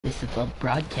This is a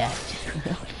broadcast.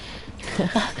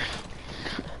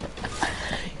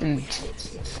 And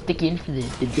stick in for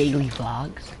the daily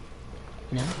vlogs.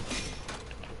 You know?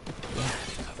 Yeah.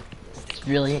 That's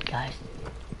really it, guys.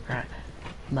 Alright.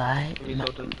 Bye.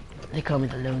 They call me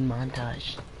the lone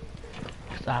montage.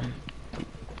 Cause I'm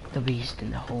the beast in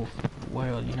the whole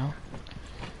world, you know?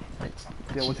 Let's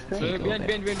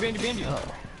behind you. Oh.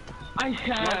 I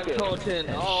have Colton.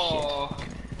 Oh.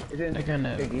 They're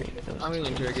gonna I'm gonna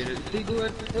interrogate it. See, do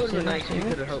it. It would've been nice if you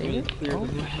could've helped me clear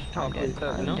the top place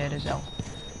up, you know? I'm dead as hell.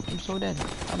 I'm so dead.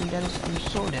 I'm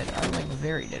so dead. I'm like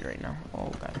very dead right now. Oh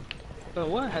god. But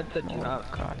what headset you have?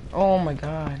 God. Oh my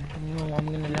god. You know I'm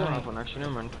gonna You die. don't have one, actually,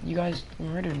 never mind. You guys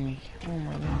murdered me. Oh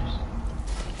my goodness.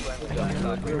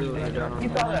 You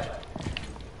saw that.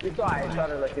 You saw I shot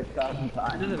her like 1,000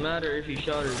 times. It doesn't matter if you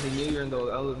shot her, they knew you're in the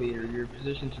elevator, your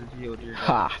position's revealed, you're dead.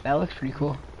 Ha, that looks pretty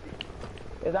cool.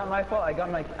 Is that my fault? I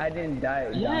didn't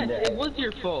die. Yes, it was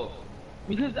your fault.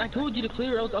 Because I told you to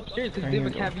clear out upstairs because they have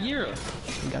a Caviera.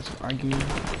 We got some argument.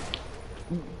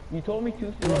 You told me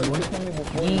to slow. You told me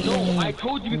before. No, I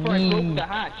told you before I broke the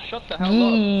hatch. Shut the hell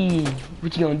up.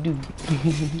 What you gonna do?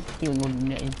 You don't gonna do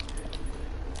nothing.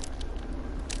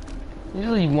 There's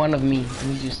only one of me,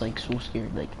 and he's just like so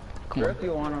scared. Like, come on. If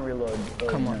you wanna reload.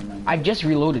 Come on. I just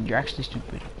reloaded. You're actually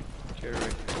stupid. Sure,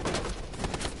 right.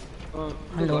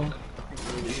 Hello.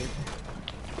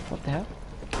 What the hell?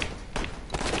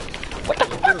 What the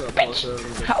fuck,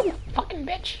 bitch? How, fucking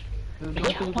bitch?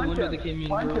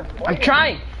 I'm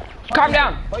trying. Calm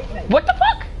down. What the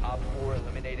fuck?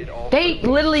 They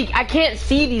literally, I can't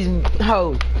see these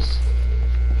hoes.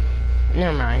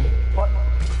 Never mind.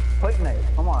 Fight night.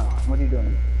 Come on. What are you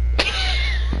doing?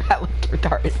 That looked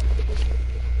retarded.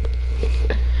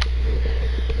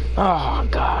 Oh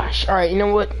gosh. All right. You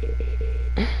know what?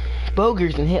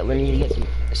 Bogers and Hitler need to get some.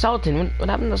 Sultan, what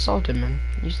happened to Sultan, man?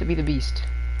 He used to be the beast.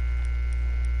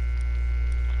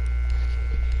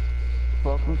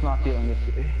 Sultan's not feeling it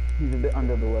today. He's a bit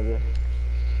under the weather.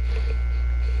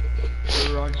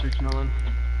 The rocks are smelling.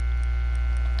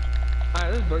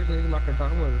 Alright, this burger thing I'm not gonna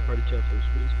talk about the party chat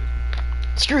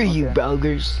first. Screw you,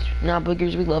 Bogers. Nah,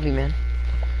 Bogers, we love you, man.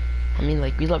 I mean,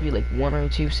 like, we love you like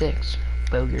 1026.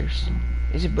 Bogers.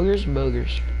 Is it Boogers or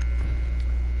Bogers?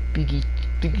 Biggie.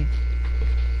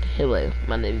 Hello,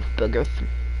 my name is Booger.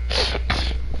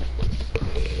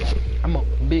 I'm a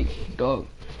big dog.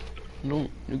 No,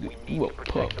 nigga, you a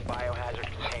pup.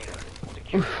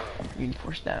 You can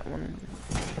force that one.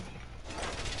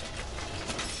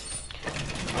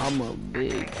 I'm a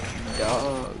big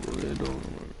dog, little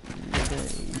nigga,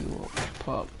 you a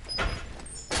pup.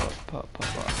 Pup.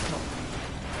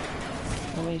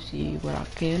 Let me see what I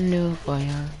can do for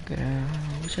ya, girl.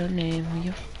 What's your name? Who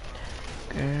you?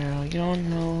 Girl, you don't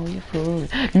know your food.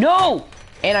 No!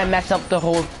 And I messed up the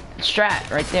whole strat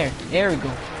right there. There we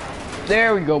go.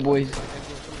 There we go, boys.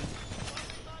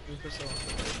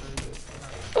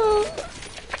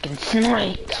 Freaking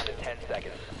sniped.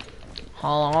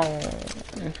 Hold on.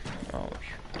 Oh,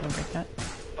 don't break that.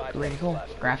 Really cool.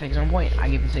 Graphics on point. I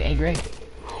give this an A grade.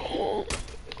 What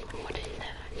is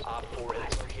that?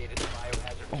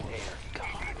 Oh my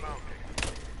god.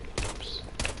 Oops.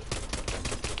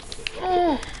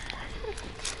 Oh.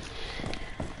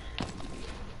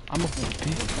 I'm a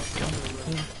big jump.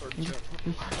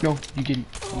 No, you didn't.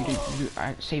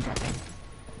 I saved my thing.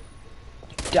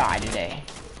 Die today.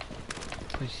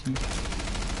 Pussy.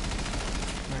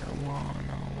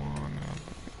 Marijuana.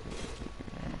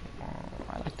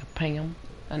 I like to ping them,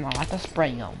 and I like to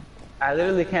spray them. I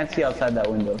literally can't see outside that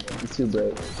window. It's too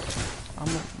bright. I'm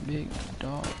a big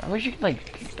dog. I wish you could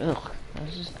like. Ugh,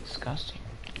 that's just disgusting.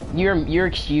 You're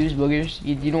excused, Boogers.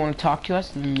 You don't want to talk to us,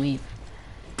 then leave.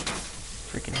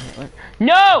 Freaking Hitler.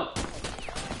 No!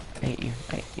 I hate you.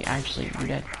 Actually, you're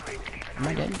dead. Am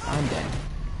I dead? I'm dead.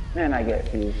 Man, I get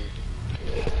fused.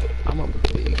 I'm a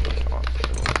big dog.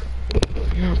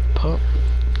 You're a pup.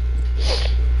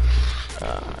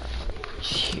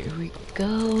 Here we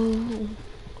go.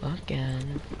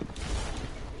 Again.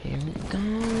 Here we go.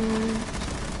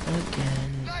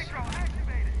 Again.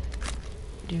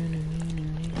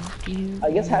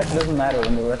 I guess hatch doesn't matter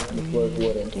when the rest of the floor is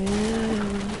wooden.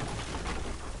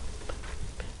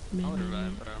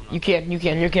 You can.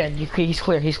 He's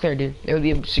clear, dude. They would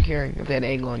be securing if they had an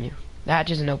angle on you. The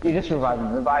hatch isn't open. You just revive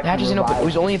him. The hatch isn't open. It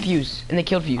was only a fuse, and they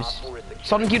killed fuse.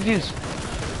 Sultan killed fuse.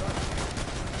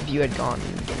 If you had gone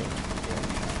in the beginning.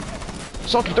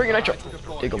 Sultan, throw your nitro.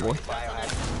 There you go, boy.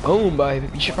 Boom, baby.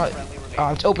 You should probably.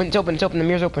 It's open. The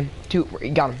mirror's open. You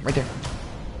got him right there.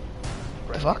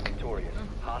 The fuck?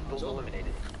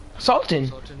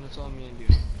 Sultan.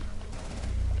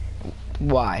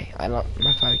 Why? I don't.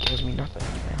 My 5 kills me nothing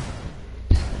right now.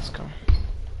 Let's go.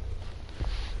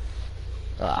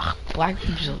 Ugh, Black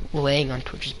keeps laying on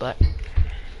Twitch's butt.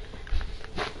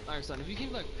 Alright, son, if you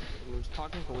keep like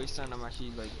talking for waste time, I'm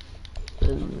actually like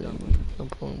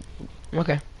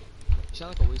Okay. you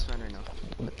sound like a waste man right now.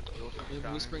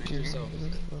 You're whispering to yourself.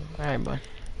 Alright, bud.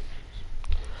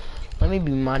 Let me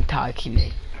be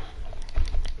Montague.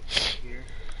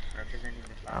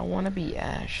 I want to be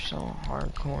Ash so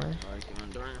hardcore.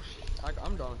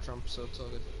 I'm Donald Trump, so it's all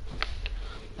good.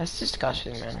 That's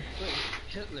disgusting, man. Wait,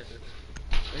 Hitler.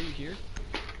 Are you here?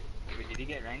 Wait, did he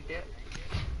get ranked yet?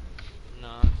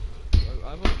 Nah.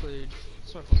 I've only played.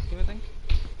 It's my fourth game, I think.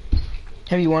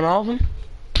 Have you won all of them?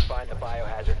 Find the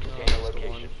biohazard container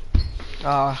location.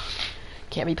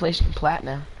 Can't be placed in plat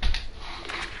now.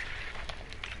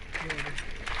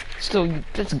 Still,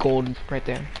 that's gold right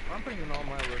there. I'm putting in all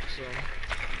my work, so.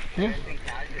 Yeah.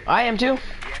 I am too.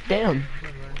 Damn.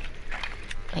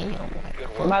 Damn.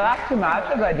 My last 2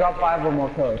 matches, I dropped 5 or more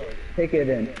kills. Take it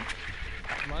in.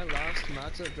 My last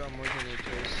match, I dropped more than 8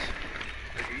 kills.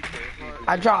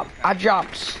 I dropped.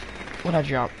 What I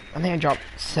dropped? I think I dropped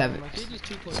 7. My KD is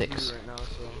 2.3 6. right now, so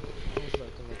I was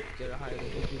like, gonna get a higher than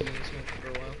KD in this match for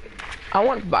a while. I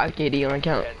want 5 KD on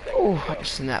account. Oh, I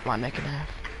just snapped my neck in half.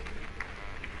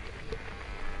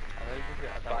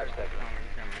 5 seconds.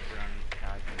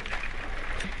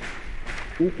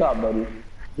 Peace out, buddy.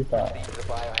 Peace out. The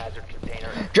biohazard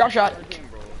container. Drop shot.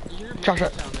 Your Drop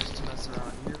shot. count is to mess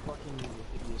around. You're fucking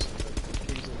hideous. Like,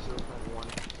 KD's like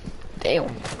 0.1. Damn.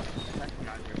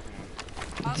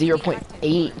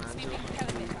 0.8.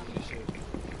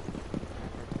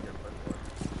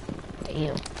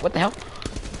 Damn. What the hell?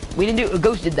 We didn't do. A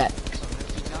ghost did that.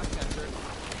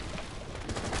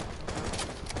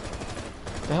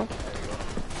 What the hell?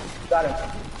 Got it.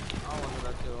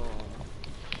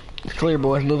 It's clear,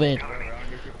 boys. Move in.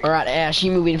 Alright, Ash,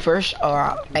 you move in first.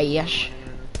 Alright, Ash.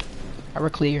 We're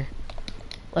clear.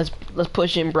 Let's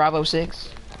push in Bravo 6.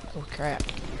 Oh crap.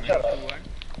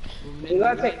 You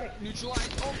gotta take.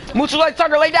 Neutralize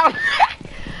Tucker, lay down.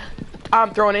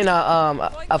 I'm throwing in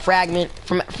a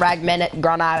fragmented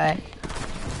granada.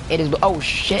 It is. Oh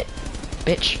shit,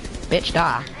 bitch,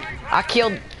 die.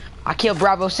 I killed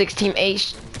Bravo 6 Team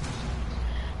Ace.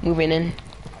 Moving in.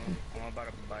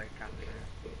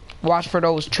 Watch for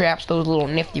those traps, those little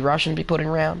nifty Russians be putting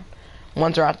around.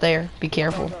 Ones are out there. Be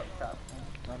careful.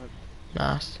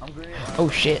 Nice. Oh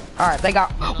shit. Alright, they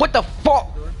got. What the fuck?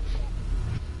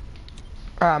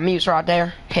 Mutes right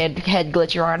there. Head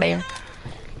glitchy right there.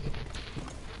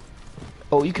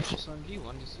 Oh, you can.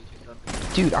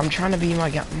 Dude, I'm trying to be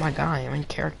my guy. I'm in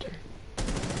character.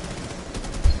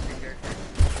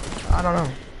 I don't know.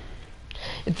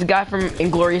 It's the guy from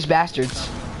Inglourious Bastards.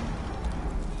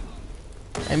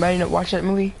 Anybody know, watch that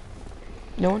movie?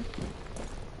 No one?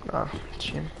 Oh, it's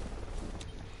him.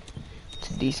 It's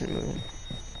a decent movie.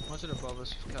 Watch it above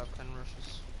us, cap 10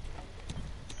 rushes.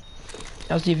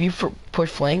 Now see, if you push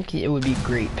flank, it would be a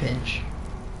great pinch.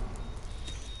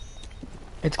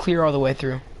 It's clear all the way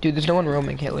through. Dude, there's no one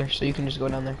roaming Hitler, so you can just go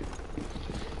down there.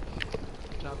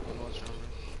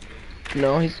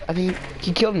 No, I think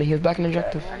he killed me. He was back in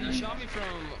objective. He shot me from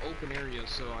open area,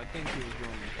 so I think he was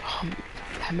roaming.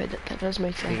 That does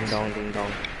make sense. Ding dong, ding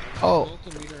dong. Oh.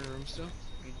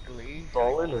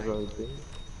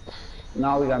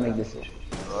 Now we gotta make decisions.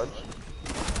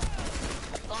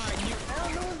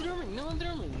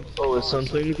 Oh, is Sun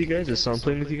playing with you guys? Is Sun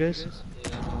playing with you guys?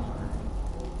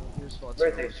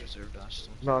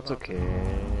 No, it's okay.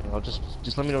 I'll just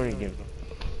let me know when you game.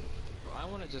 I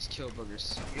wanna just kill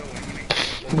boogers.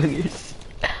 Boogers.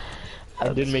 I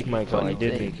did make my call. I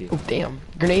did make it. Oh damn!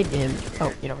 Grenade him.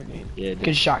 Oh, you know a grenade. Yeah.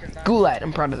 Good shot. Gulag.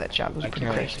 I'm proud of that shot. It was pretty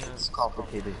crazy. It's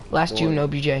complicated. Last 2 no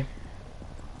BJ.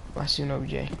 Last 2 no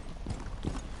BJ.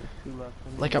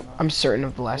 Like I'm certain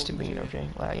of the last 2 being OJ.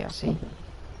 Well, yeah. See.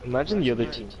 Imagine the other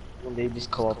team when they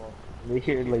just call up. They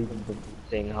hear like the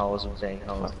dang house or dang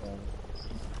house.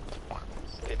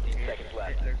 15 seconds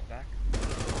left.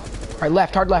 Hard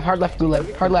left. Hard left. Hard left.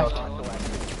 Gulag. Hard left.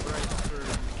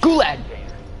 Gulag.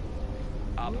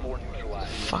 Op 4 neutralized.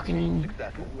 Fucking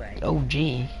Successful. OG.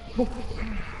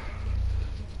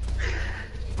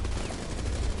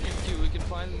 Dude, we can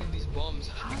find these bombs.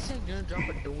 How's that gonna drop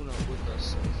a donut with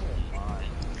us?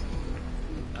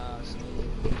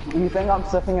 You think I'm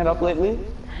stuffing it up lately?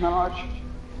 No, Arch?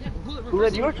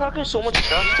 Dude, you were talking so much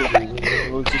stuff today.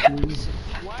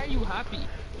 Why are you happy?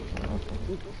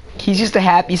 He's just a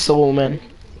happy soul, man.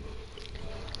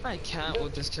 I can't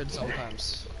with this kid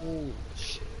sometimes. Oh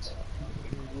shit.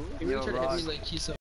 He really tried to hit me like he's a